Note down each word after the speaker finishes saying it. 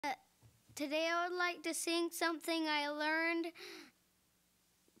Today I would like to sing something I learned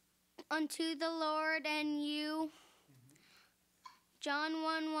unto the Lord and you. John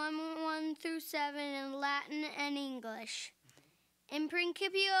 1 through 7 in Latin and English. In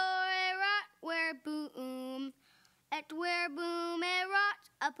principio erat verbum, et verbum erat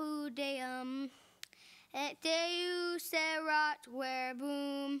apud Deum, et Deus erat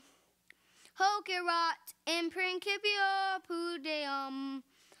verbum. Hoc erat in principio apud Deum,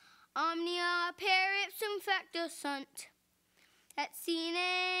 omnia per ipsum facto sunt, et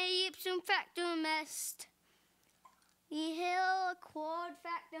sine ipsum factum est, nihil quod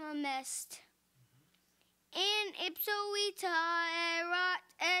factum est. In ipso vita erat,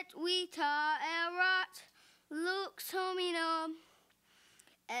 et vita erat lux homina,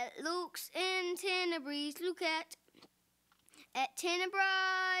 et lux in tenebris lucet, et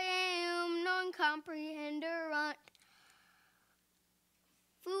tenebrae eum non comprehenderunt.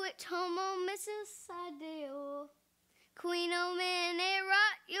 Fuit homo missus ad Deo, qui nomen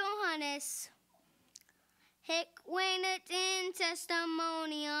erat Johannes, hic venit in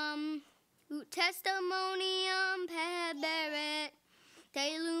testimonium, ut testimonium pererit,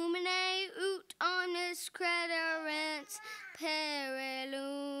 de lumine ut omnes crederent per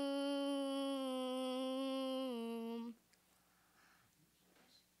illum.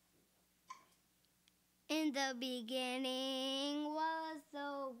 In the beginning was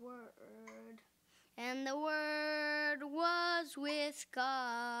the Word, and the Word was with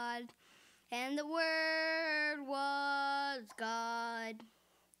God, and the Word was God.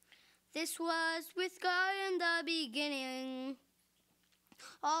 This was with God in the beginning.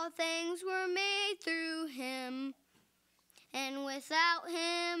 All things were made through him, and without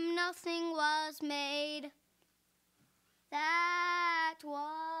him nothing was made that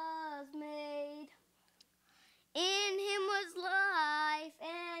was made. In him was life,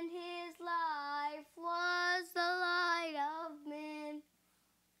 and his life was the light of men.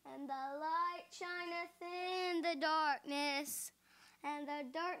 And the light shineth in the darkness, and the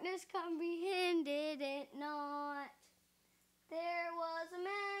darkness comprehended it not. There was a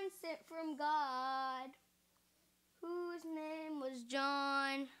man sent from God, whose name was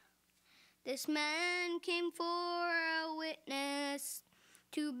John. This man came for a witness,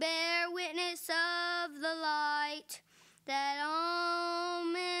 to bear witness of the light, that all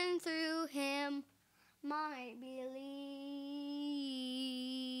men through him might believe.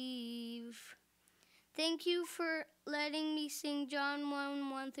 Thank you for letting me sing John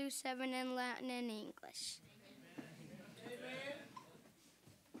 1 through 7 in Latin and English.